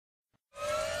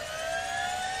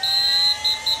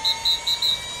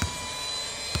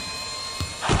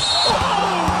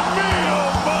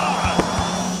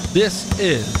This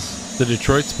is the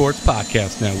Detroit Sports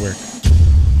Podcast Network.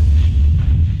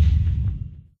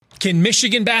 Can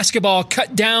Michigan basketball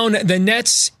cut down the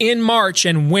Nets in March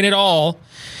and win it all?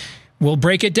 We'll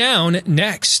break it down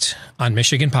next on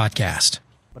Michigan Podcast.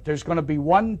 But there's going to be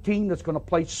one team that's going to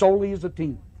play solely as a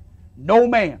team. No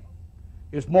man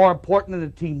is more important than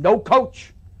the team. No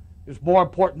coach is more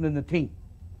important than the team.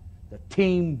 The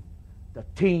team, the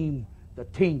team, the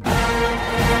team.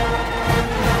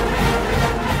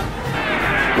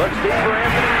 Looks deep for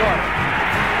Anthony Clark.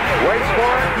 Waits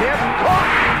for it. Hit. Caught.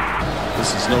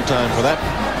 This is no time for that.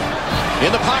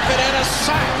 In the pocket and a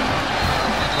sack.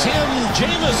 Tim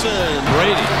Jamison.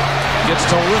 Brady gets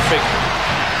terrific.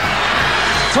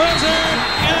 Throws it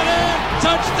and a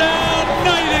touchdown.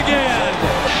 Knight again.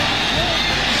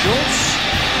 Schultz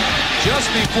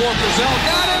just before Brazil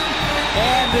got him.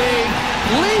 And a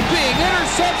leaping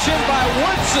interception by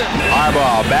Woodson.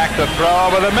 Harbaugh back to throw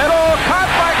over the middle.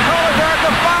 Caught by Collier at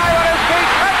the 5 on his feet.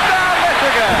 Touchdown,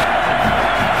 Michigan.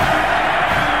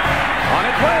 On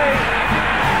its way.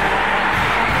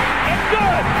 It's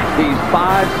good. He's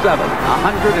 5'7",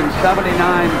 179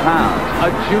 pounds,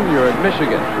 a junior at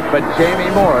Michigan. But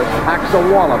Jamie Morris packs a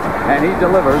wallop, and he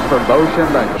delivers for Bo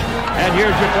Schembechler. And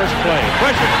here's your first play.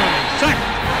 Pressure coming. Sack.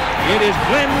 It is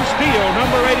Glenn Steele,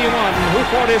 number 81, who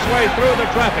fought his way through the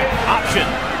traffic. Option.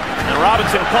 And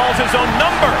Robinson calls his own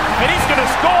number, and he's going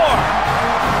to score.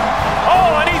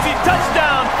 Oh, an easy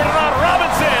touchdown for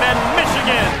Robinson and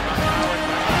Michigan.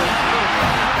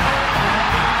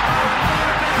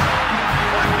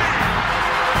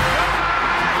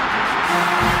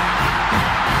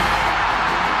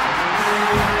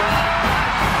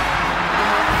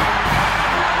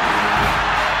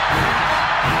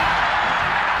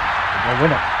 Win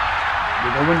it.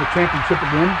 We're going to win the championship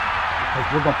again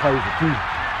because we're going to play as a team.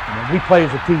 And when we play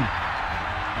as a team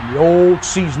and the old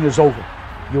season is over,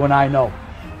 you and I know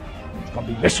it's going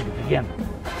to be Michigan again.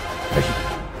 Michigan.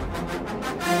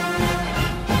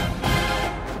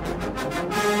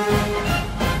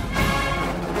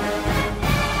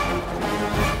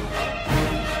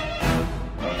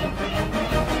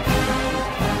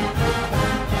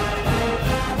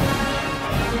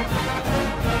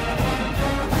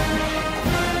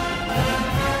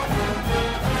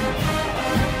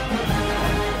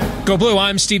 Go Blue,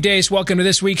 I'm Steve Deace. Welcome to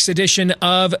this week's edition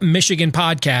of Michigan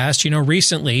Podcast. You know,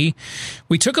 recently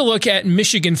we took a look at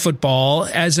Michigan football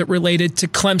as it related to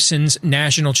Clemson's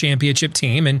national championship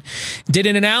team and did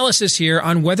an analysis here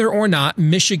on whether or not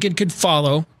Michigan could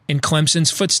follow in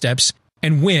Clemson's footsteps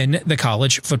and win the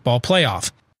college football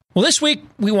playoff. Well, this week,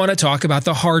 we want to talk about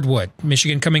the hardwood.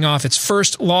 Michigan coming off its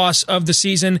first loss of the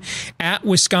season at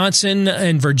Wisconsin,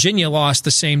 and Virginia lost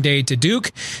the same day to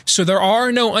Duke. So there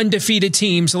are no undefeated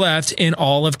teams left in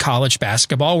all of college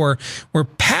basketball. We're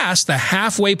past the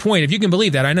halfway point, if you can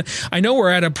believe that. I know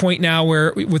we're at a point now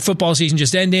where, with football season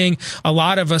just ending, a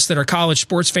lot of us that are college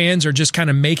sports fans are just kind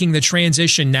of making the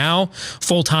transition now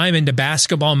full-time into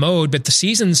basketball mode, but the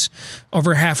season's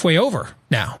over halfway over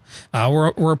now.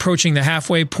 We're approaching the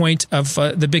halfway point of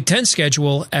the Big Ten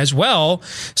schedule as well.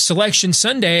 Selection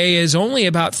Sunday is only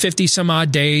about 50 some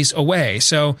odd days away.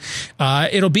 So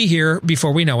it'll be here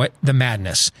before we know it, the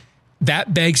madness.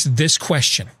 That begs this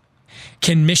question.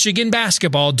 Can Michigan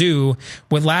basketball do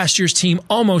what last year's team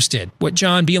almost did, what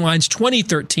John Belein's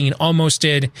 2013 almost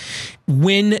did,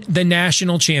 win the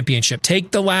national championship,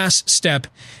 take the last step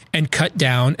and cut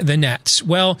down the Nets?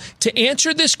 Well, to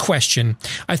answer this question,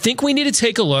 I think we need to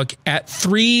take a look at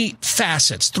three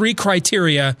facets, three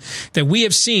criteria that we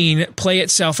have seen play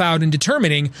itself out in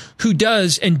determining who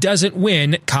does and doesn't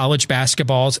win college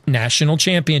basketball's national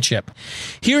championship.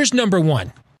 Here's number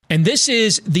one. And this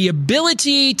is the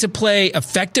ability to play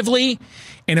effectively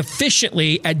and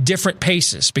efficiently at different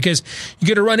paces, because you're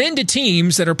going to run into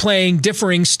teams that are playing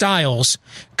differing styles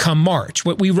come March.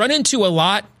 What we run into a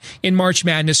lot in March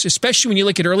Madness, especially when you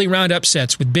look at early round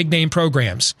upsets with big name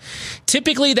programs,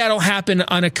 typically that'll happen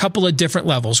on a couple of different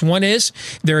levels. One is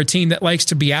they're a team that likes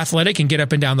to be athletic and get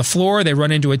up and down the floor. They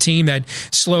run into a team that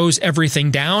slows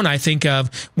everything down. I think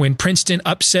of when Princeton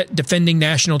upset defending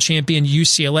national champion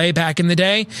UCLA back in the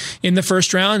day in the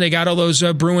first round. They got all those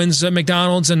Bruins,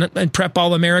 McDonald's, and prep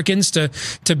All-Americans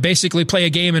to basically play a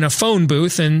game in a phone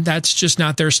booth, and that's just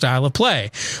not their style of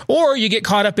play. Or you get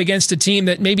caught up against a team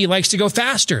that maybe likes to go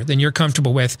faster than you're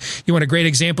comfortable with. You want a great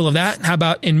example of that? How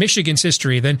about in Michigan's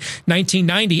history, the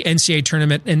 1990 NCAA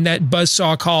tournament and that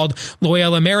buzzsaw called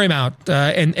Loyola Marymount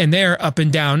and their up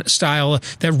and down style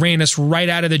that ran us right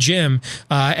out of the gym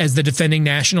as the defending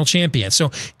national champion.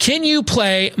 So can you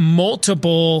play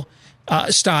multiple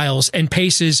styles and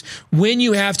paces when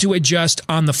you have to adjust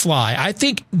on the fly. I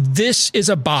think this is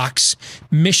a box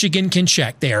Michigan can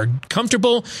check. They are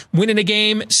comfortable winning a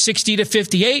game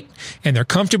 60-58, and they're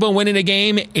comfortable winning a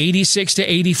game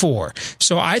 86-84.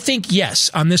 So I think, yes,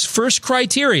 on this first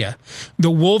criteria,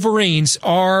 the Wolverines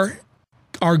are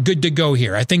good to go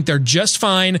here. I think they're just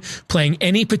fine playing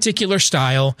any particular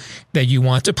style that you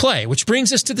want to play, which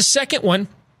brings us to the second one.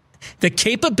 The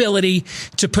capability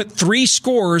to put 3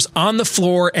 scorers on the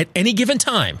floor at any given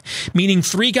time, meaning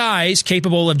 3 guys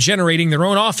capable of generating their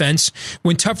own offense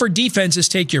when tougher defenses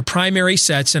take your primary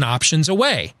sets and options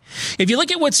away. If you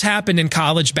look at what's happened in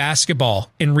college basketball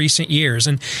in recent years,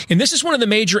 and this is one of the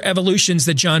major evolutions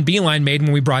that John Belein made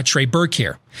when we brought Trey Burke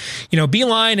here. You know,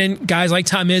 Belein and guys like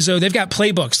Tom Izzo, they've got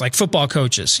playbooks like football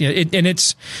coaches,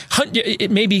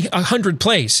 it may be 100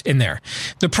 plays in there.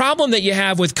 The problem that you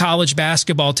have with college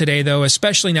basketball today, though,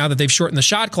 especially now that they've shortened the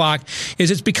shot clock,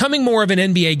 is it's becoming more of an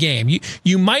NBA game.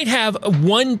 You might have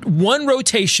one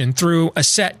rotation through a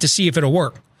set to see if it'll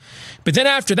work. But then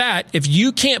after that, if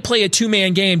you can't play a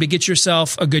 2-man game to get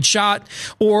yourself a good shot,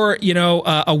 or, a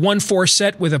 1-4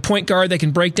 set with a point guard that can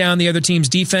break down the other team's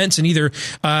defense and either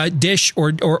dish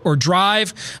or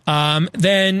drive,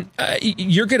 then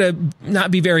you're going to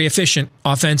not be very efficient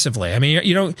offensively. I mean,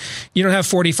 you don't have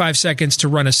 45 seconds to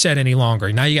run a set any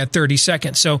longer. Now you got 30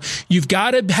 seconds. So you've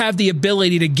got to have the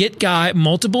ability to get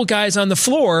multiple guys on the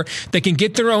floor that can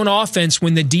get their own offense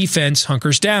when the defense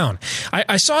hunkers down.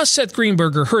 I saw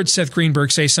heard Seth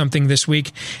Greenberg say something this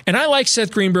week, and I like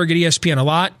Seth Greenberg at ESPN a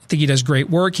lot. I think he does great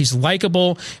work. He's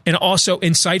likable and also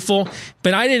insightful,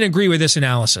 but I didn't agree with this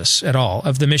analysis at all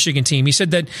of the Michigan team. He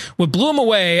said that what blew him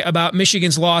away about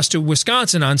Michigan's loss to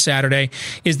Wisconsin on Saturday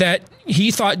is that he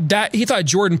thought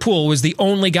Jordan Poole was the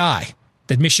only guy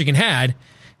that Michigan had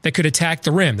that could attack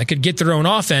the rim, that could get their own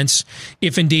offense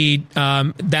if indeed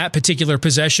that particular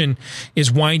possession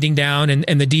is winding down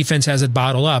and the defense has it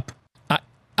bottled up.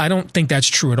 I don't think that's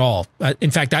true at all. In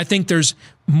fact, I think there's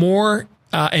more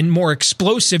and more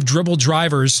explosive dribble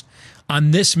drivers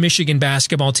on this Michigan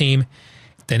basketball team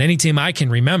than any team I can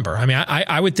remember. I mean,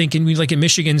 I would think like in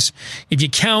Michigan's, if you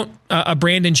count a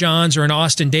Brandon Johns or an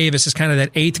Austin Davis as kind of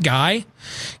that 8th guy,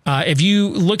 if you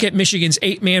look at Michigan's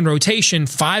 8-man rotation,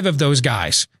 5 of those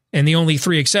guys, and the only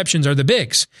 3 exceptions are the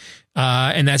bigs.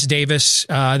 And that's Davis,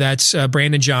 that's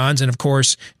Brandon Johns, and of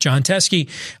course John Teskey.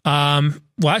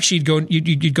 Well, actually,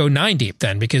 you'd go 9 deep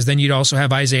then, because then you'd also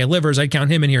have Isaiah Livers. I'd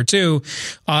count him in here too.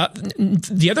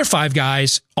 The other 5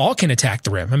 guys all can attack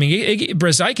the rim. I mean,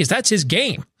 Brazaitis, that's his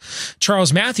game.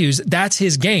 Charles Matthews, that's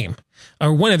his game.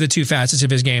 Or one of the 2 facets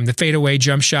of his game, the fadeaway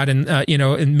jump shot and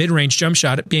mid-range jump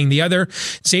shot being the other.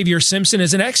 Xavier Simpson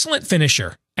is an excellent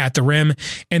finisher at the rim,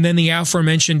 and then the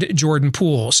aforementioned Jordan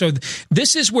Poole. So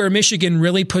this is where Michigan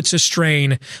really puts a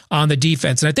strain on the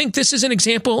defense. And I think this is an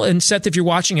example, and Seth, if you're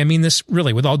watching, I mean this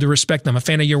really with all due respect, I'm a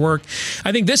fan of your work.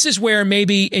 I think this is where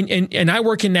maybe, and I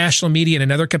work in national media in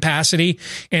another capacity,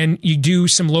 and you do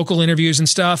some local interviews and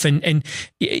stuff, and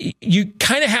you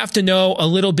kind of have to know a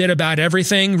little bit about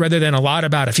everything rather than a lot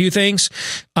about a few things.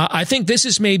 I think this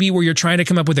is maybe where you're trying to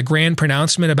come up with a grand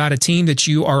pronouncement about a team that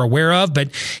you are aware of, but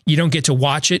you don't get to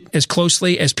watch it as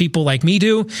closely as people like me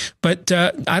do. But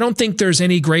I don't think there's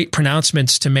any great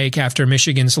pronouncements to make after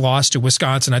Michigan's loss to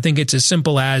Wisconsin. I think it's as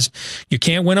simple as you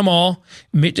can't win them all.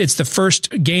 It's the first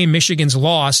game Michigan's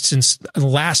lost since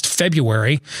last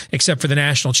February, except for the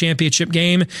national championship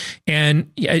game.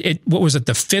 And what was it,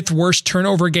 the 5th worst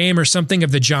turnover game or something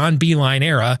of the John Belein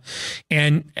era?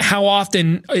 And how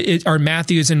often are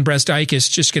Matthews and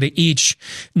Brazaitis just going to each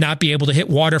not be able to hit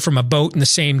water from a boat in the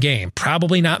same game?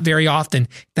 Probably not very often.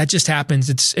 That just happens.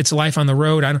 It's life on the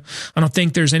road. I don't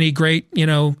think there's any great,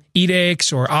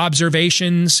 edicts or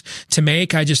observations to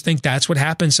make. I just think that's what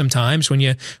happens sometimes when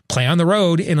you play on the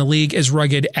road in a league as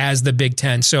rugged as the Big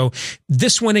Ten. So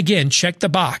this one, again, check the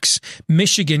box.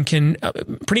 Michigan can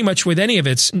pretty much with any of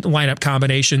its lineup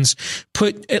combinations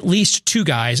put at least 2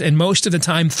 guys, and most of the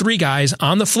time 3 guys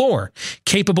on the floor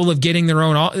capable of getting their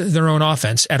own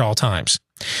offense at all times.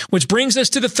 Which brings us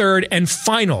to the third and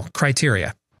final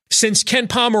criteria. Since Ken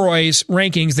Pomeroy's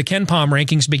rankings, the Ken Pom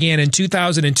rankings began in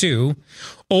 2002,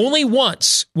 only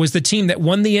once was the team that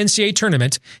won the NCAA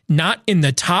tournament not in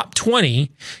the top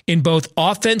 20 in both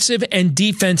offensive and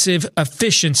defensive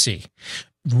efficiency.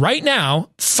 Right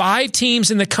now, 5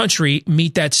 teams in the country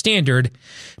meet that standard,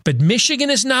 but Michigan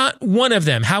is not one of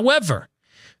them. However,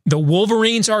 the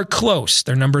Wolverines are close.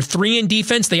 They're number 3 in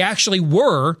defense. They actually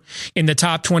were in the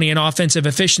top 20 in offensive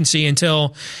efficiency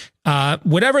until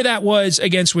Whatever that was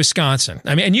against Wisconsin.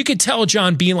 I mean, and you could tell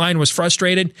John Belein was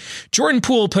frustrated. Jordan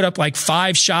Poole put up like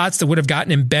 5 shots that would have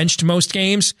gotten him benched most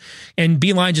games, and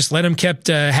Belein just let him kept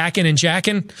hacking and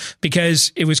jacking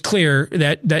because it was clear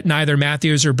that neither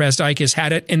Matthews or Brezdaikis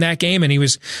had it in that game, and he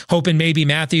was hoping maybe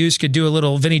Matthews could do a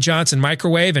little Vinnie Johnson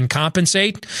microwave and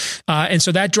compensate. And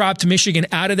so that dropped Michigan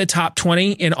out of the top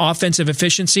 20 in offensive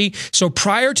efficiency. So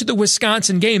prior to the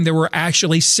Wisconsin game, there were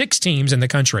actually 6 teams in the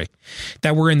country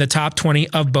that were in the top 20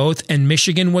 of both, and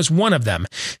Michigan was one of them.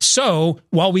 So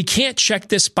while we can't check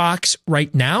this box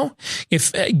right now,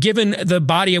 if given the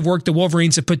body of work the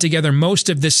Wolverines have put together most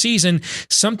of this season,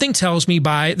 something tells me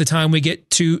by the time we get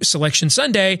to Selection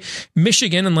Sunday,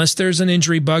 Michigan, unless there's an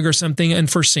injury bug or something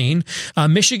unforeseen,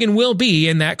 Michigan will be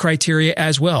in that criteria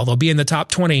as well. They'll be in the top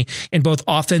 20 in both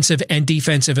offensive and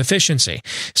defensive efficiency.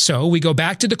 So we go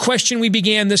back to the question we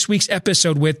began this week's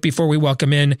episode with before we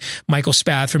welcome in Michael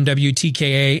Spath from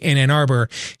WTKA in Ann Arbor.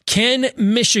 Can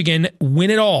Michigan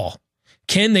win it all?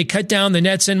 Can they cut down the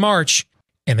nets in March?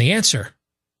 And the answer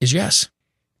is yes.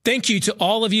 Thank you to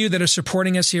all of you that are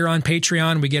supporting us here on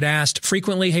Patreon. We get asked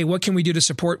frequently, hey, what can we do to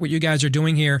support what you guys are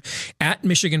doing here at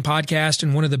Michigan Podcast?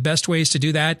 And one of the best ways to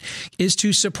do that is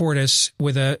to support us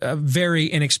with a very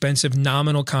inexpensive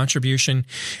nominal contribution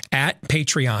at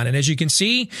Patreon. And as you can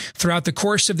see, throughout the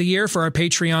course of the year for our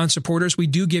Patreon supporters, we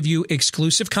do give you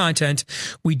exclusive content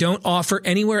we don't offer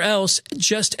anywhere else,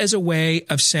 just as a way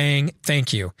of saying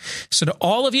thank you. So to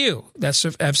all of you that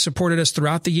have supported us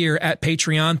throughout the year at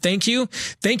Patreon, thank you.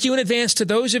 Thank you in advance to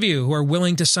those of you who are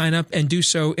willing to sign up and do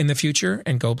so in the future,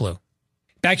 and go blue.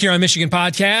 Back here on Michigan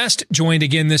Podcast, joined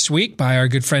again this week by our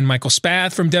good friend Michael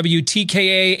Spath from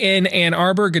WTKA in Ann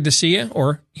Arbor. Good to see you,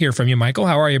 or hear from you, Michael.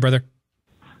 How are you, brother?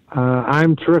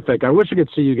 I'm terrific. I wish I could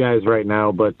see you guys right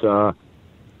now, but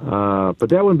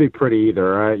that wouldn't be pretty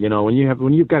either. You know,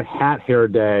 when you've got hat hair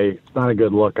day, it's not a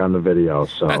good look on the video.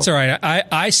 So that's all right.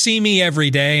 I see me every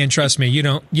day, and trust me, you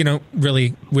don't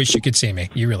really wish you could see me.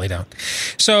 You really don't.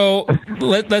 So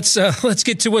let's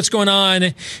get to what's going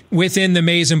on within the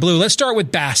maize and blue. Let's start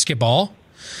with basketball.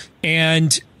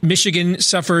 And Michigan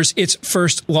suffers its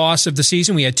first loss of the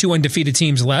season. We had 2 undefeated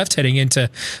teams left heading into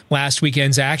last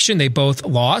weekend's action. They both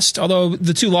lost, although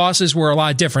the 2 losses were a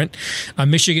lot different.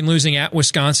 Michigan losing at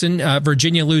Wisconsin,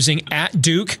 Virginia losing at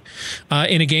Duke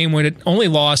in a game when it only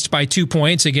lost by 2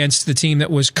 points against the team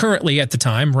that was currently at the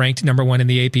time ranked number 1 in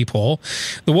the AP poll.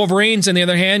 The Wolverines, on the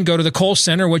other hand, go to the Kohl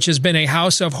Center, which has been a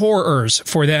house of horrors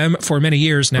for them for many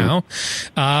years now.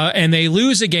 And they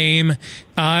lose a game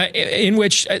in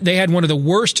which they had one of the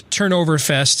worst turnover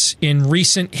fests in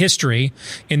recent history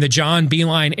in the John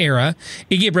Belein era.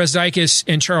 Iggy Brezdaikis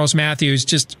and Charles Matthews,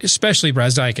 just especially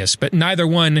Brezdaikis, but neither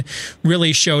one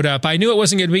really showed up. I knew it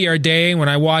wasn't going to be our day when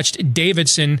I watched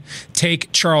Davidson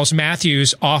take Charles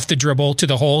Matthews off the dribble to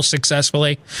the hole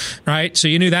successfully, right? So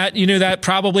you knew that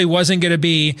probably wasn't going to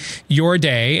be your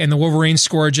day, and the Wolverines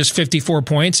scored just 54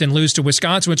 points and lose to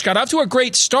Wisconsin, which got off to a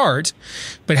great start,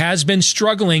 but has been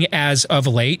struggling as of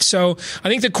late. So I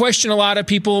think the question a lot of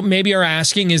people maybe are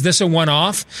asking, is this a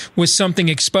one-off? Was something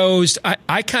exposed?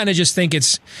 I kind of just think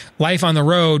it's life on the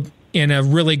road in a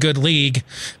really good league.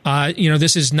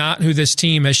 This is not who this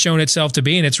team has shown itself to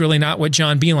be, and it's really not what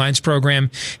John Belein's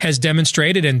program has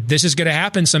demonstrated. And this is going to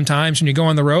happen sometimes when you go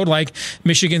on the road, like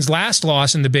Michigan's last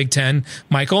loss in the Big Ten.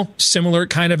 Michael, similar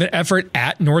kind of an effort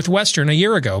at Northwestern a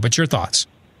year ago. But your thoughts?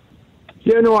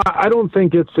 Yeah, no, I don't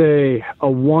think it's a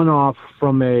one-off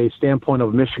from a standpoint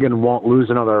of Michigan won't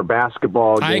lose another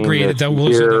basketball game. I agree that they'll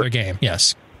lose another game,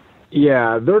 yes.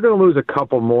 Yeah, they're going to lose a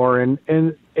couple more, and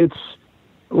it's,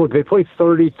 look, they play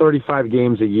 30, 35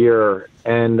 games a year,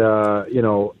 and,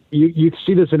 you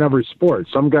see this in every sport.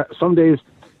 Some days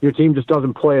your team just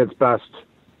doesn't play its best,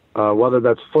 whether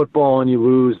that's football and you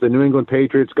lose. The New England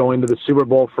Patriots going to the Super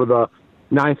Bowl for the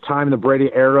 9th time in the Brady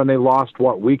era, and they lost,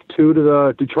 week 2 to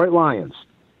the Detroit Lions.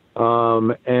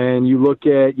 And you look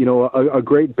at, a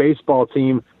great baseball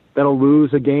team that'll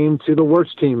lose a game to the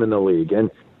worst team in the league. And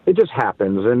it just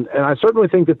happens. And I certainly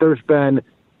think that there's been,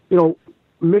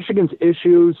 Michigan's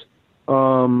issues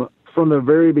from the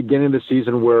very beginning of the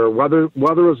season where weather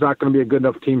was not going to be a good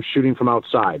enough team shooting from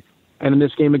outside. And in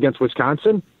this game against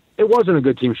Wisconsin, it wasn't a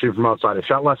good team shooting from outside. It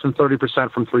shot less than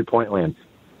 30% from three-point land.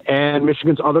 And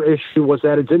Michigan's other issue was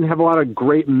that it didn't have a lot of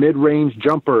great mid-range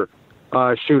jumper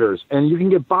shooters. And you can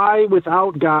get by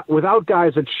without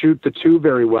guys that shoot the 2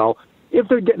 very well if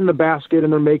they're getting the basket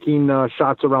and they're making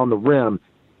shots around the rim.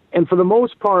 And for the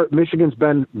most part, Michigan's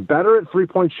been better at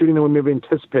three-point shooting than we maybe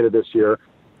anticipated this year,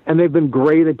 and they've been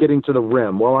great at getting to the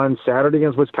rim. Well, on Saturday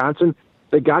against Wisconsin,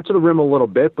 they got to the rim a little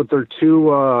bit, but their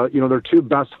two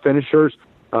best finishers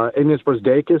Ignas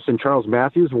Brazdeikis and Charles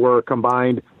Matthews were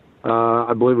combined,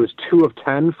 I believe it was 2 of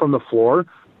 10 from the floor.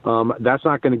 That's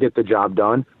not going to get the job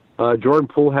done. Jordan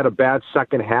Poole had a bad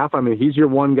second half. I mean, he's your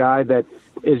one guy that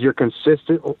is your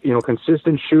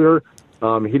consistent shooter.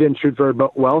 He didn't shoot very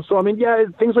well. So, I mean, yeah,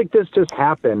 things like this just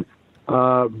happen.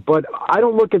 But I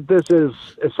don't look at this as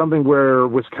something where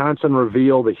Wisconsin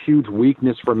revealed a huge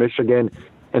weakness for Michigan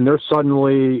and they're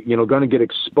suddenly, going to get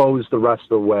exposed the rest of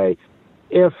the way.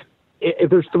 If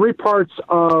there's 3 parts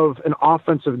of an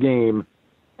offensive game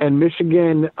and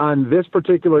Michigan on this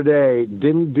particular day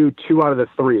didn't do 2 out of the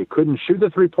 3, it couldn't shoot the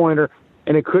 3-pointer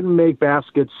and it couldn't make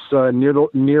baskets couldn't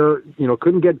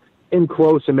get in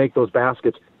close and make those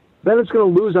baskets, then it's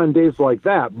going to lose on days like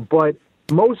that. But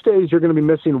most days you're going to be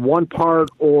missing one part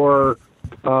or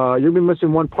you're going to be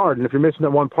missing one part. And if you're missing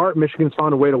that one part, Michigan's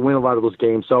found a way to win a lot of those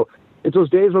games. So it's those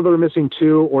days where they're missing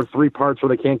 2 or 3 parts where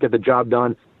they can't get the job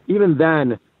done. Even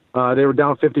then, they were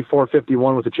down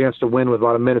 54-51 with a chance to win with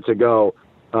about a minute to go.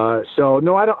 So,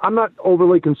 no, I'm not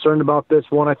overly concerned about this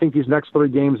one. I think these next 3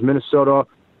 games, Minnesota,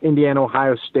 Indiana,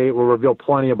 Ohio State, will reveal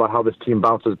plenty about how this team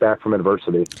bounces back from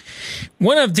adversity.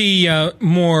 One of the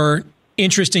more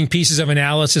interesting pieces of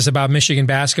analysis about Michigan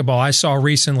basketball I saw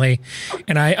recently,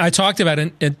 and I talked about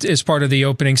it as part of the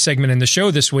opening segment in the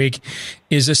show this week,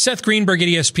 is Seth Greenberg at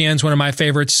ESPN is one of my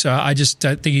favorites. I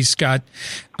think he's got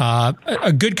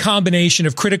a good combination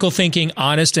of critical thinking,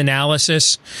 honest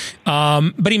analysis,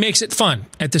 but he makes it fun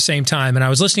at the same time. And I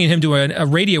was listening to him do a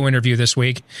radio interview this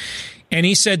week, and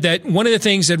he said that one of the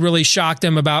things that really shocked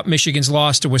him about Michigan's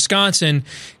loss to Wisconsin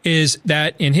is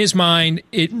that in his mind,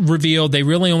 it revealed they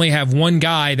really only have one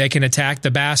guy that can attack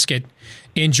the basket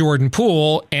in Jordan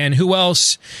Poole. And who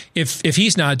else, if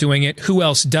he's not doing it, who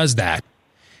else does that?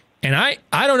 And I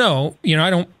don't know, I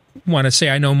don't want to say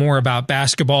I know more about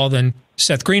basketball than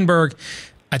Seth Greenberg.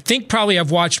 I think probably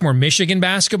I've watched more Michigan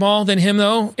basketball than him,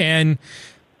 though. And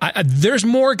there's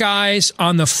more guys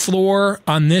on the floor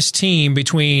on this team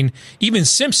between even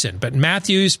Simpson, but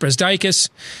Matthews, Brazdeikis.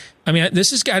 I mean, this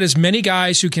has got as many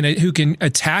guys who can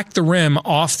attack the rim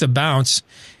off the bounce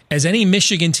as any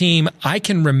Michigan team I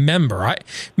can remember.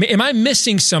 Am I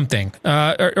missing something,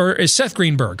 or is Seth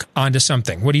Greenberg onto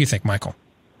something? What do you think, Michael?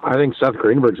 I think Seth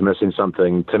Greenberg's missing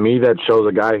something. To me, that shows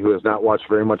a guy who has not watched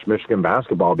very much Michigan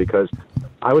basketball, because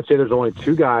I would say there's only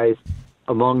 2 guys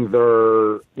among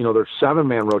their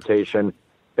 7-man rotation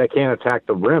that can't attack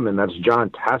the rim, and that's John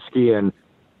Teskey and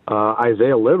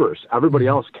Isaiah Livers. Everybody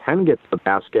else can get to the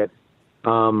basket.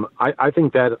 I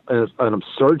think that is an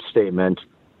absurd statement.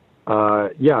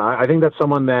 I think that's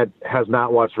someone that has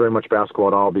not watched very much basketball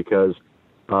at all, because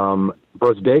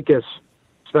Brazdeikis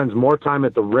spends more time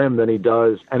at the rim than he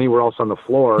does anywhere else on the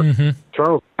floor. Mm-hmm.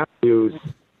 Charles Matthews,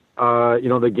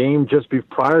 the game just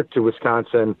prior to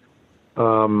Wisconsin,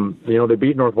 they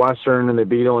beat Northwestern and they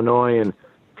beat Illinois, and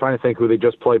I'm trying to think who they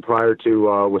just played prior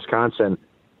to Wisconsin.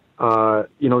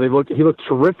 He looked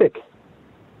terrific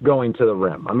going to the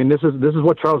rim. I mean, this is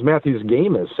what Charles Matthews'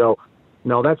 game is. So,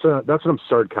 no, that's an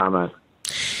absurd comment.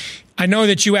 I know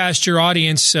that you asked your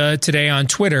audience today on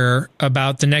Twitter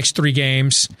about the next 3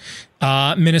 games.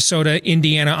 Minnesota,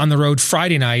 Indiana on the road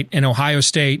Friday night, and Ohio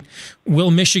State. Will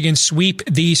Michigan sweep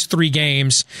these 3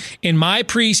 games? In my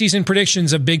preseason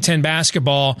predictions of Big Ten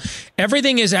basketball,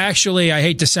 everything is actually, I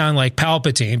hate to sound like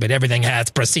Palpatine, but everything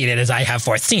hath proceeded as I have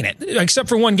foreseen it, except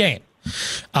for one game.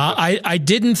 I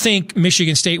didn't think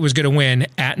Michigan State was going to win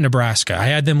at Nebraska. I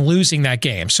had them losing that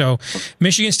game. So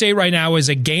Michigan State right now is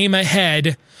a game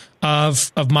ahead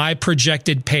of my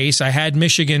projected pace. I had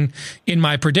Michigan in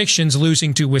my predictions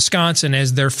losing to Wisconsin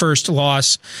as their first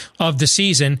loss of the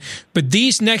season. But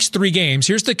these next 3 games,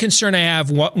 here's the concern I have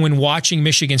when watching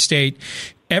Michigan State.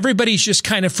 Everybody's just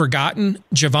kind of forgotten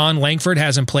Javon Langford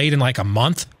hasn't played in like a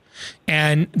month.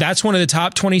 And that's one of the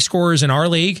top 20 scorers in our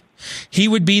league. He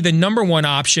would be the number 1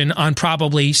 option on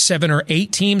probably 7 or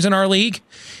 8 teams in our league.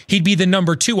 He'd be the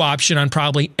number 2 option on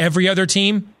probably every other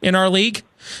team in our league.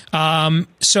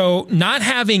 So not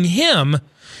having him,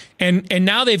 and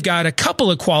now they've got a couple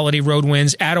of quality road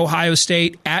wins at Ohio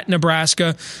State, at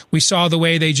Nebraska. We saw the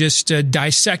way they just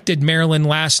dissected Maryland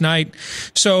last night.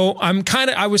 So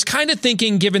I was kind of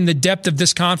thinking, given the depth of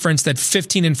this conference, that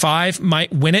 15-5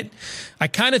 might win it. I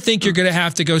kind of think you're going to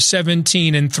have to go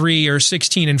 17-3 or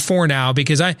 16-4 now,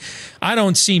 because I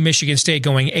don't see Michigan State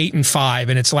going 8-5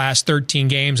 in its last 13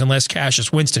 games unless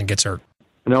Cassius Winston gets hurt.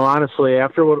 No, honestly,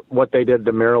 after what they did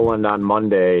to Maryland on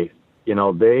Monday,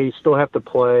 they still have to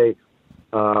play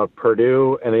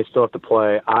Purdue and they still have to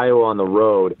play Iowa on the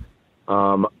road.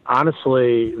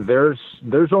 Honestly, there's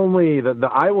only the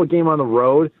Iowa game on the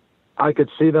road. I could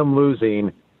see them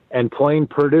losing, and playing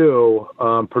Purdue,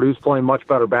 Purdue's playing much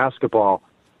better basketball.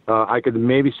 I could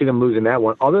maybe see them losing that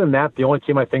one. Other than that, the only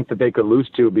team I think that they could lose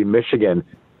to would be Michigan.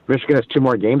 Michigan has 2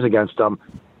 more games against them.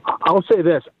 I'll say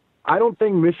this. I don't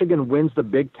think Michigan wins the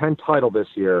Big Ten title this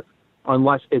year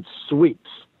unless it sweeps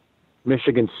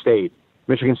Michigan State.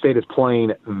 Michigan State is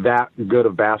playing that good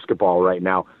of basketball right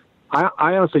now. I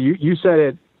honestly, you said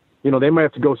it, they might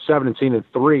have to go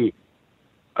 17-3.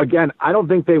 Again, I don't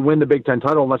think they win the Big Ten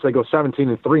title unless they go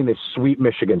 17-3 and they sweep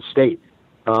Michigan State.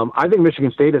 I think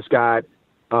Michigan State has got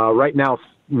right now,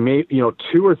 2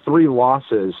 or 3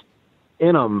 losses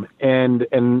in them,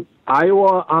 and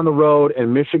Iowa on the road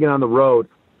and Michigan on the road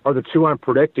are the 2 I'm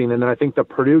predicting, and then I think the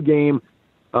Purdue game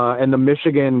and the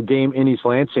Michigan game in East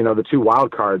Lansing are the 2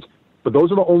 wild cards. But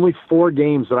those are the only 4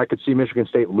 games that I could see Michigan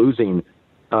State losing,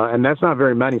 and that's not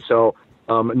very many. So,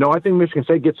 no, I think Michigan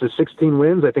State gets to 16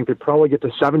 wins. I think they probably get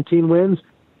to 17 wins,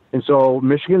 and so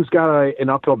Michigan's got an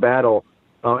uphill battle.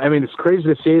 It's crazy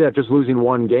to say that just losing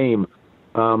 1 game,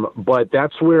 but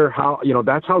that's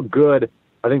that's how good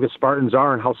I think the Spartans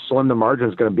are and how slim the margin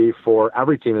is going to be for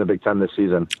every team in the Big Ten this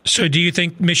season. So do you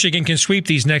think Michigan can sweep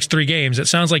these next 3 games? It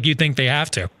sounds like you think they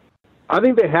have to. I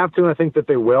think they have to, and I think that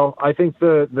they will. I think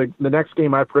the next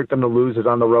game I predict them to lose is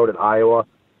on the road at Iowa,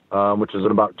 which is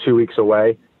in about 2 weeks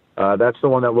away. That's the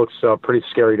one that looks pretty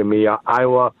scary to me.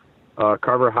 Iowa,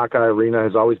 Carver Hawkeye Arena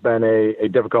has always been a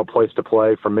difficult place to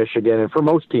play for Michigan and for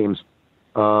most teams,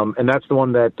 and that's the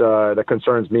one that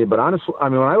concerns me. But honestly,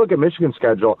 when I look at Michigan's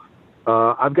schedule,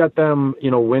 I've got them,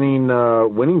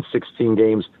 winning 16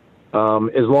 games,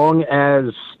 as long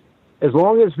as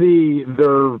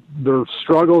their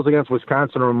struggles against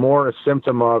Wisconsin are more a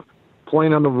symptom of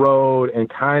playing on the road and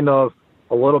kind of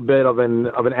a little bit of an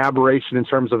aberration in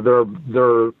terms of their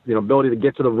ability to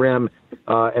get to the rim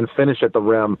and finish at the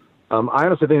rim. I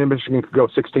honestly think that Michigan could go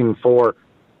 16-4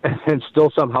 and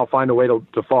still somehow find a way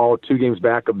to fall 2 games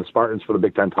back of the Spartans for the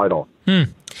Big Ten title.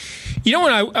 When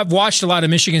I've watched a lot of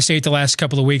Michigan State the last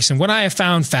couple of weeks, and what I have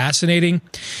found fascinating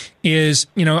is,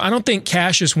 I don't think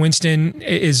Cassius Winston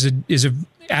is a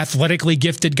athletically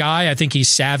gifted guy. I think he's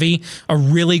savvy, a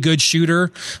really good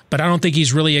shooter, but I don't think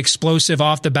he's really explosive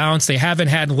off the bounce. They haven't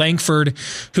had Langford,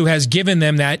 who has given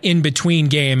them that in-between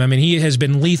game. He has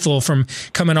been lethal from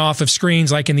coming off of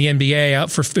screens like in the NBA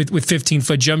out with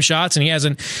 15-foot jump shots, and he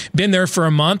hasn't been there for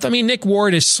a month. Nick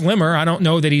Ward is slimmer. I don't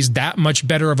know that he's that much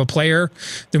better of a player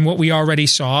than what we already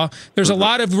saw. There's a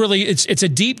lot of it's a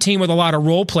deep team with a lot of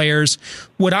role players.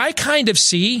 What I kind of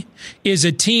see is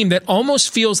a team that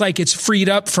almost feels like it's freed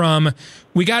up from,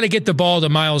 we got to get the ball to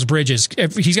Miles Bridges.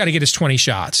 He's got to get his 20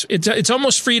 shots. It's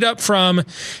almost freed up from,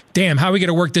 damn, how are we going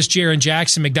to work this Jaren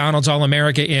Jackson McDonald's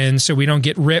All-America in so we don't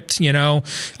get ripped,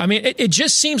 It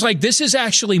just seems like this is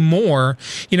actually more,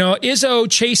 Izzo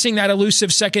chasing that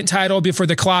elusive second title before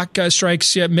the clock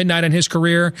strikes midnight in his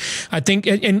career. I think,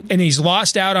 and he's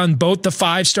lost out on both the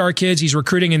 5-star kids he's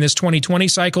recruiting in this 2020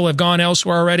 cycle have gone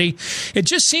elsewhere already. It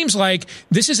just seems like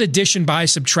this is addition by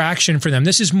subtraction for them.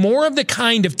 This is more of the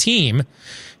kind of team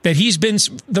that he's been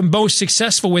the most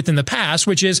successful with in the past,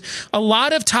 which is a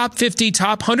lot of top 50,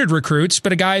 top 100 recruits,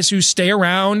 but guys who stay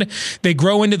around, they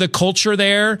grow into the culture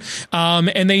there,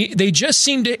 and they just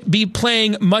seem to be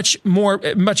playing much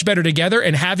better together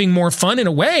and having more fun in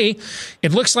a way.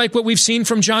 It looks like what we've seen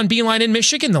from John Belein in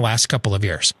Michigan the last couple of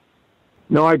years.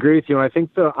 No, I agree with you. And I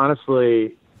think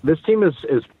honestly, this team is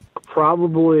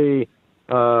probably,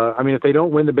 if they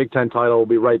don't win the Big Ten title, will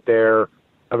be right there.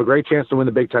 Have a great chance to win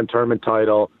the Big Ten tournament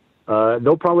title.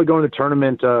 They'll probably go in the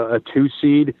tournament a 2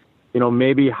 seed,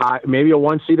 maybe a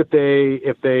 1 seed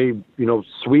if they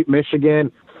sweep Michigan.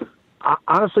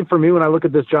 Honestly, for me, when I look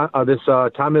at this Tom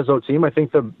Izzo team, I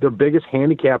think their biggest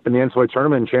handicap in the NCAA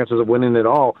tournament and chances of winning it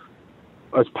all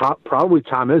is probably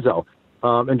Tom Izzo,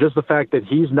 and just the fact that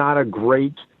he's not a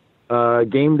great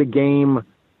game-to-game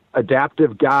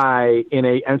adaptive guy in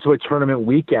a NCAA tournament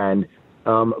weekend.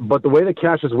 But the way that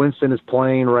Cassius Winston is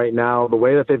playing right now, the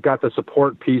way that they've got the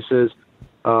support pieces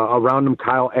around him,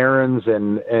 Kyle Ahrens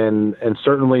and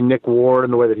certainly Nick Ward,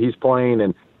 and the way that he's playing,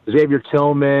 and Xavier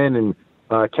Tillman and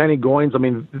Kenny Goins,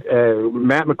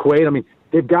 Matt McQuaid.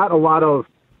 They've got a lot of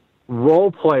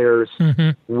role players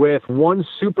with one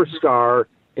superstar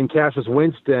in Cassius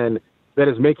Winston that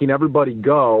is making everybody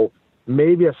go.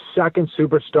 Maybe a second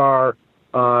superstar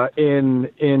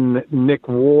in Nick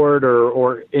Ward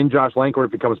or in Josh Langford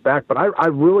if he comes back. But I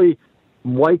really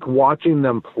like watching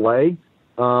them play.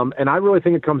 And I really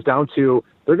think it comes down to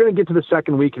they're going to get to the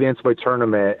second week of the NCAA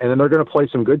tournament, and then they're going to play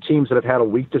some good teams that have had a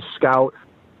week to scout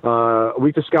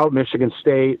Michigan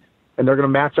State, and they're going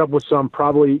to match up with some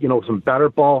better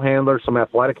ball handlers, some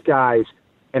athletic guys.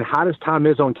 And how does Tom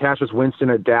Izzo and Cassius Winston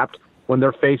adapt when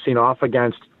they're facing off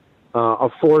against a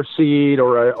 4 seed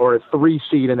or a 3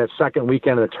 seed in that second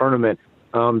weekend of the tournament?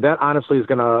 That honestly is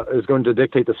going to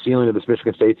dictate the ceiling of this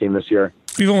Michigan State team this year.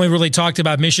 We've only really talked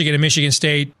about Michigan and Michigan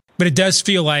State, but it does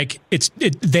feel like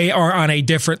they are on a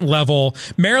different level.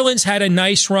 Maryland's had a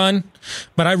nice run,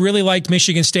 but I really liked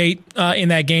Michigan State in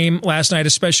that game last night,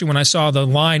 especially when I saw the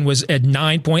line was a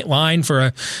 9-point line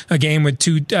for a game with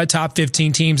 2 top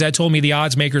 15 teams. That told me the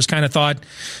odds makers kind of thought,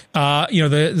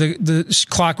 the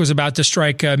clock was about to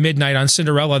strike midnight on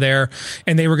Cinderella there,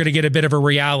 and they were going to get a bit of a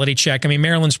reality check. I mean,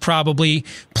 Maryland's probably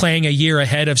playing a year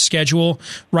ahead of schedule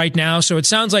right now, so it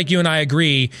sounds like you and I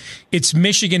agree. It's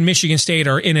Michigan State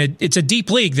are it's a deep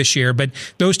league this year, but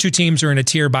those two teams are in a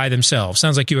tier by themselves.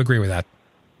 Sounds like you agree with that.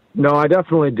 No, I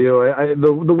definitely do.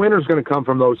 The winner's going to come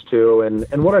from those two.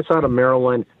 And what I saw to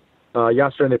Maryland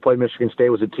yesterday when they played Michigan State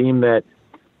was a team that,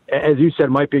 as you said,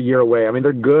 might be a year away. I mean,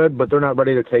 they're good, but they're not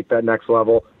ready to take that next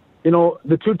level.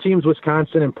 The two teams,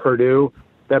 Wisconsin and Purdue,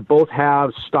 that both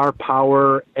have star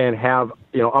power and have,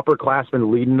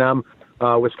 upperclassmen leading them,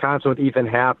 Wisconsin with Ethan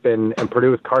Happ and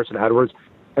Purdue with Carson Edwards.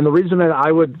 And the reason that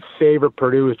I would favor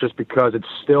Purdue is just because it's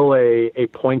still a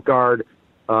point guard,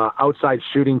 outside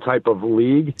shooting type of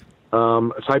league,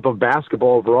 type of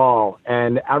basketball overall.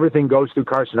 And everything goes through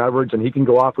Carson Edwards, and he can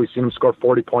go off. We've seen him score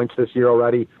 40 points this year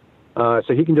already. So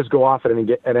he can just go off at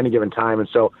any given time. And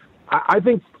so I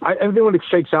think when it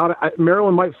shakes out,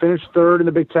 Maryland might finish third in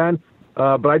the Big Ten,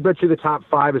 but I bet you the top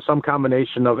 5 is some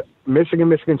combination of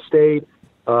Michigan State,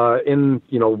 in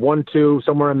 1-2,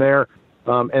 somewhere in there.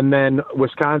 And then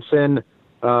Wisconsin,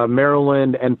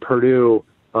 Maryland, and Purdue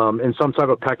in some type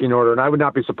of pecking order. And I would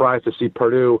not be surprised to see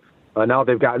Purdue, now that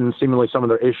they've gotten seemingly some of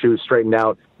their issues straightened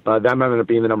out, them ended up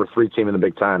being the number 3 team in the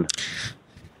Big Ten.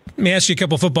 Let me ask you a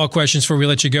couple football questions before we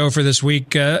let you go for this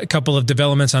week. A couple of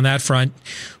developments on that front.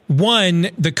 One,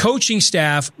 the coaching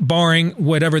staff, barring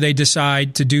whatever they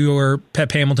decide to do or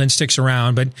Pep Hamilton sticks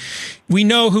around, but we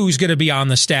know who's going to be on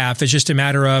the staff. It's just a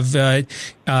matter of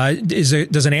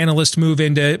does an analyst move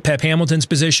into Pep Hamilton's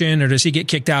position, or does he get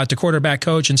kicked out to quarterback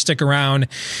coach and stick around?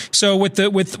 So with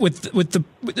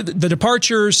the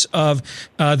departures of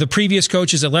the previous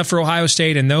coaches that left for Ohio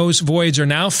State, and those voids are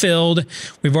now filled.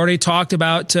 We've already talked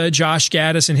about Josh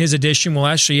Gaddis and his addition. We'll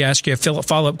actually ask you a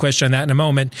follow-up question on that in a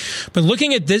moment. But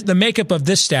looking at the makeup of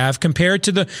this staff compared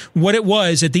to what it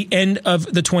was at the end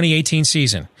of the 2018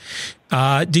 season,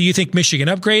 do you think Michigan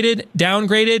upgraded,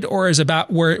 downgraded, or is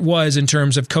about where it was in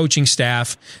terms of coaching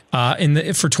staff for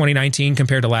 2019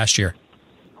 compared to last year?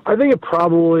 I think it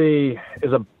probably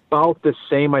is about the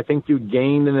same. I think you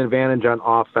gained an advantage on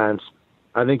offense.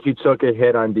 I think you took a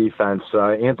hit on defense.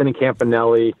 Anthony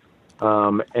Campanelli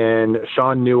and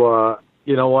Sean Nua,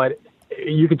 you know what?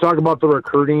 You can talk about the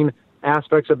recruiting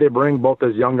aspects that they bring, both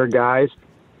as younger guys.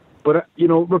 But,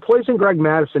 replacing Greg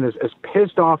Madison, as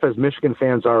pissed off as Michigan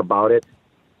fans are about it,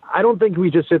 I don't think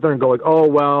we just sit there and go like, oh,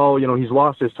 well, he's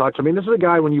lost his touch. I mean, this is a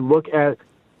guy, when you look at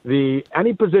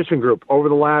any position group over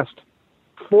the last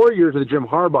 4 years of the Jim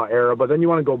Harbaugh era, but then you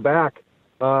want to go back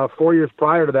 4 years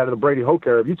prior to that of the Brady Hoke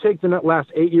era. If you take the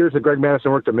last 8 years that Greg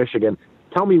Madison worked at Michigan,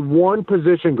 tell me one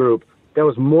position group that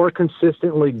was more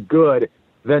consistently good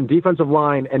than defensive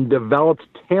line and developed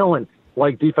talent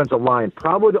like defensive line.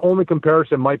 Probably the only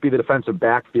comparison might be the defensive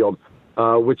backfield,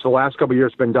 which the last couple of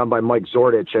years has been done by Mike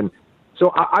Zordich. And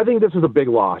so I think this is a big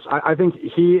loss. I think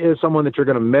he is someone that you're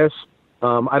going to miss.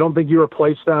 I don't think you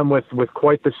replace them with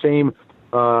quite the same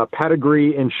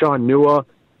pedigree in Sean Nua.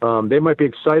 They might be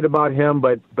excited about him,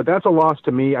 but that's a loss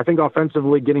to me. I think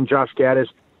offensively, getting Josh Gaddis,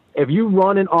 if you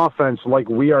run an offense like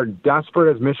we are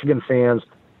desperate as Michigan fans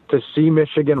to see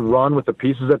Michigan run with the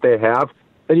pieces that they have,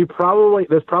 then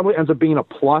this probably ends up being a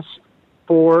plus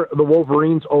for the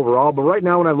Wolverines overall. But right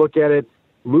now, when I look at it,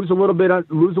 lose a little bit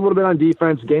on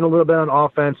defense, gain a little bit on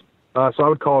offense. So I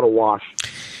would call it a wash.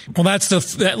 Well,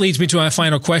 that leads me to my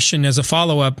final question as a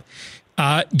follow-up.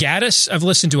 Gaddis, I've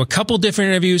listened to a couple different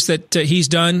interviews that he's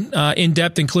done in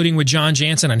depth, including with John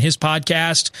Jansen on his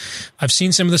podcast. I've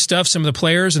seen some of the stuff some of the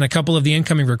players and a couple of the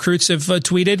incoming recruits have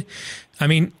tweeted. I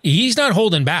mean, he's not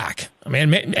holding back. I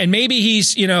mean, and maybe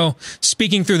he's,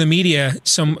 speaking through the media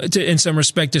in some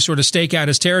respect to sort of stake out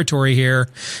his territory here,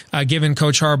 given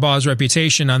Coach Harbaugh's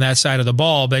reputation on that side of the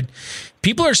ball. But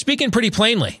people are speaking pretty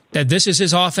plainly that this is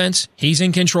his offense. He's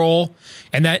in control,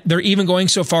 and that they're even going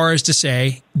so far as to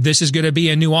say this is going to be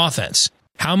a new offense.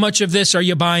 How much of this are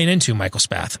you buying into, Michael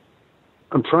Spath?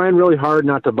 I'm trying really hard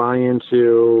not to buy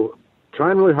into.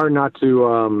 Trying really hard not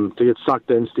to get sucked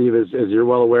in, Steve, as you're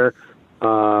well aware.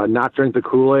 Not drink the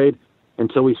Kool-Aid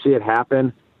until we see it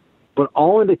happen. but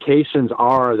all indications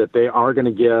are that they are going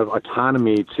to give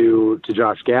autonomy to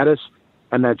Josh Gaddis,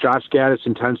 and that Josh Gaddis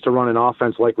intends to run an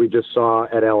offense like we just saw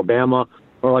at Alabama,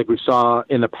 or like we saw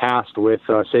in the past with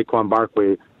Saquon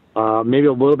Barkley. Maybe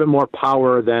a little bit more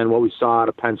power than what we saw out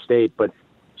of Penn State. But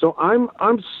so I'm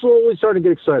slowly starting to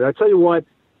get excited. I tell you what,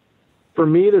 for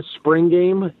me, the spring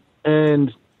game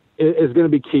and is going to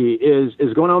be key,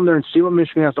 is going out there and see what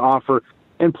Michigan has to offer.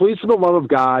 And please, for the love of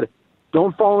God,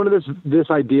 don't fall into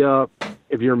this idea,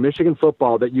 if you're Michigan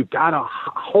football, that you've got to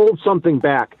hold something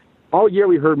back. All year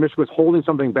we heard Michigan was holding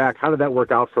something back. How did that work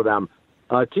out for them?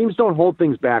 Teams don't hold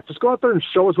things back. Just go out there and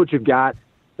show us what you've got.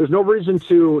 There's no reason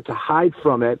to hide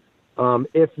from it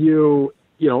if you've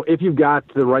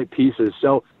got the right pieces.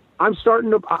 So I'm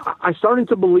starting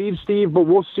to believe, Steve, but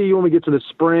we'll see when we get to the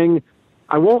spring.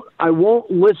 I won't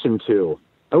listen to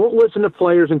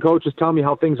players and coaches tell me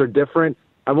how things are different.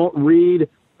 I won't read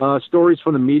stories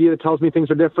from the media that tells me things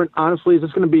are different. Honestly, is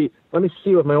this going to be, let me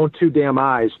see with my own two damn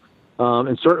eyes.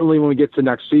 And certainly when we get to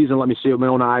next season, let me see with my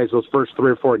own eyes those first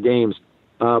 3 or 4 games.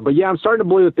 But yeah, I'm starting to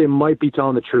believe that they might be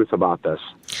telling the truth about this.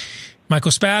 Michael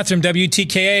Spath from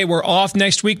WTKA. We're off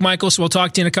next week, Michael, so we'll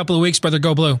talk to you in a couple of weeks, brother.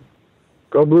 Go Blue.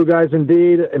 Go Blue, guys,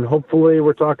 indeed. And hopefully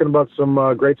we're talking about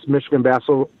some great Michigan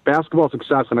basketball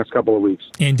success the next couple of weeks.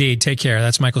 Indeed. Take care.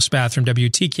 That's Michael Spath from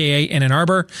WTKA in Ann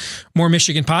Arbor. More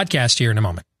Michigan podcast here in a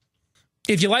moment.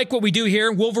 If you like what we do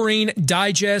here,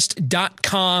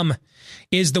 WolverineDigest.com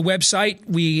is the website.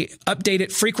 We update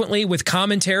it frequently with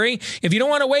commentary. If you don't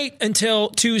want to wait until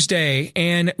Tuesday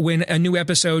and when a new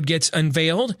episode gets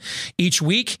unveiled each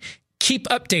week, keep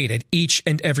updated each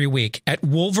and every week at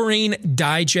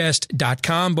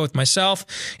WolverineDigest.com. Both myself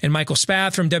and Michael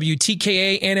Spath from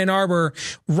WTKA and Ann Arbor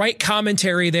write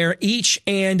commentary there each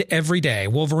and every day.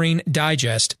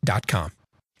 WolverineDigest.com.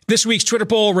 This week's Twitter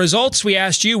poll results, we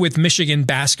asked you, with Michigan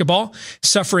basketball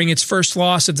suffering its first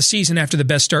loss of the season after the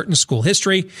best start in school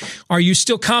history, are you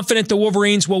still confident the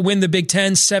Wolverines will win the Big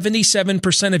Ten?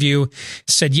 77% of you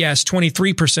said yes.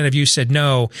 23% of you said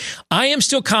no. I am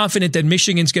still confident that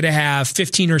Michigan's going to have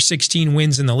 15 or 16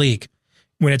 wins in the league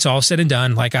when it's all said and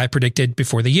done, like I predicted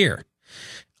before the year.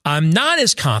 I'm not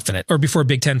as confident, or before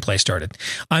Big Ten play started.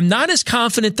 I'm not as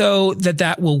confident, though,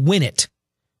 that will win it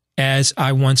as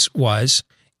I once was.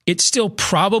 It still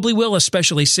probably will,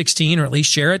 especially 16, or at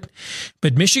least share it.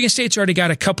 But Michigan State's already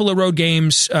got a couple of road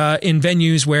games in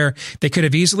venues where they could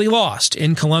have easily lost,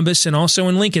 in Columbus and also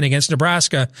in Lincoln against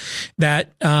Nebraska,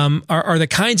 that are the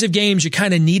kinds of games you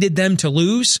kind of needed them to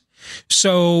lose.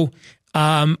 So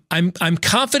I'm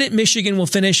confident Michigan will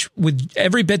finish with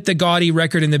every bit the gaudy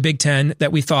record in the Big Ten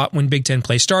that we thought when Big Ten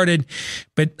play started.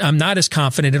 But I'm not as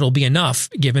confident it'll be enough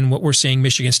given what we're seeing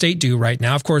Michigan State do right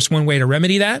now. Of course, one way to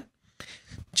remedy that,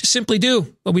 just simply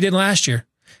do what we did last year,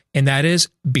 and that is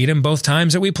beat them both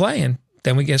times that we play, and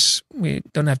then we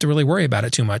don't have to really worry about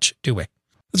it too much, do we?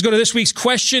 Let's go to this week's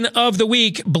question of the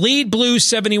week. Bleed Blue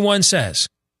 71 says,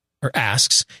 or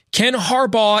asks, can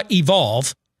Harbaugh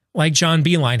evolve like John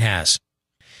Belein has?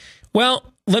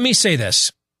 Well, let me say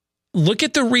this. Look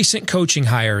at the recent coaching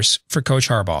hires for Coach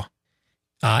Harbaugh.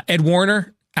 Ed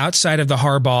Warner, outside of the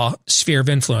Harbaugh sphere of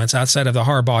influence, outside of the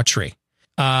Harbaugh tree.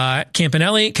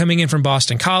 Campanelli coming in from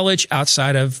Boston College,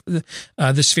 outside of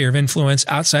the sphere of influence,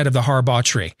 outside of the Harbaugh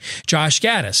tree. Josh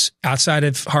Gaddis, outside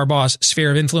of Harbaugh's sphere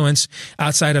of influence,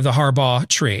 outside of the Harbaugh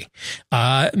tree.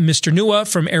 Mr.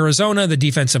 Nua from Arizona, the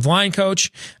defensive line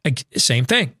coach, same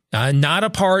thing. Not a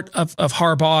part of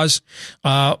Harbaugh's,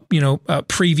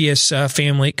 previous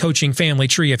coaching family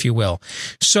tree, if you will.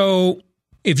 So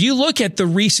if you look at the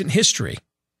recent history,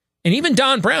 and even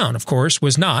Don Brown, of course,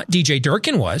 was not. DJ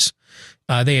Durkin was.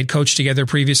 They had coached together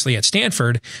previously at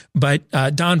Stanford, but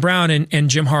Don Brown and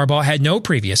Jim Harbaugh had no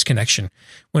previous connection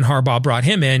when Harbaugh brought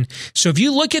him in. So if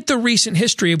you look at the recent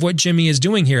history of what Jimmy is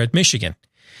doing here at Michigan,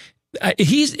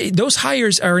 those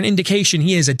hires are an indication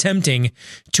he is attempting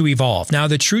to evolve. Now,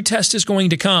 the true test is going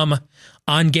to come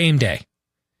on game day.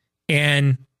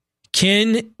 And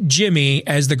can Jimmy,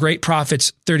 as the Great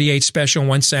Prophets 38 special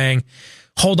once sang,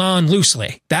 hold on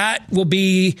loosely? That will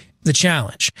be the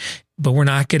challenge. But we're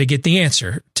not going to get the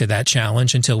answer to that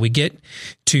challenge until we get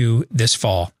to this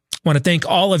fall. I want to thank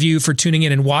all of you for tuning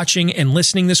in and watching and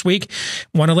listening this week.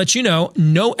 I want to let you know,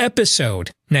 no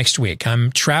episode next week.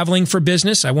 I'm traveling for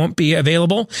business. I won't be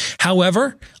available.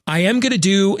 However, I am going to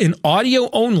do an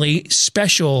audio-only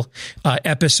special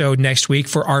episode next week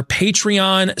for our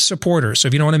Patreon supporters. So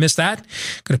if you don't want to miss that,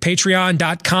 go to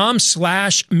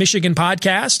patreon.com/Michigan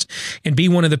Podcast and be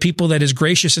one of the people that is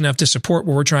gracious enough to support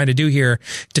what we're trying to do here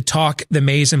to talk the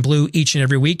maize and blue each and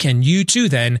every week. And you too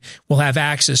then will have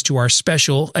access to our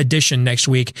special edition next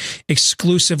week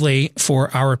exclusively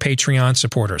for our Patreon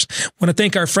supporters. I want to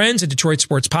thank our friends at Detroit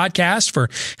Sports Podcast for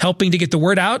helping to get the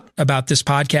word out about this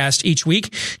podcast each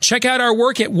week. Check out our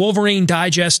work at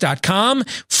WolverineDigest.com.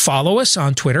 Follow us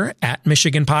on Twitter at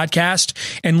Michigan Podcast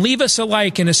and leave us a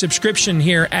like and a subscription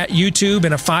here at YouTube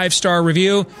and a 5-star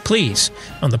review, please,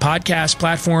 on the podcast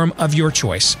platform of your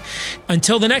choice.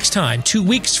 Until the next time, 2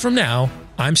 weeks from now,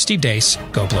 I'm Steve Deace.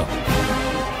 Go Blue.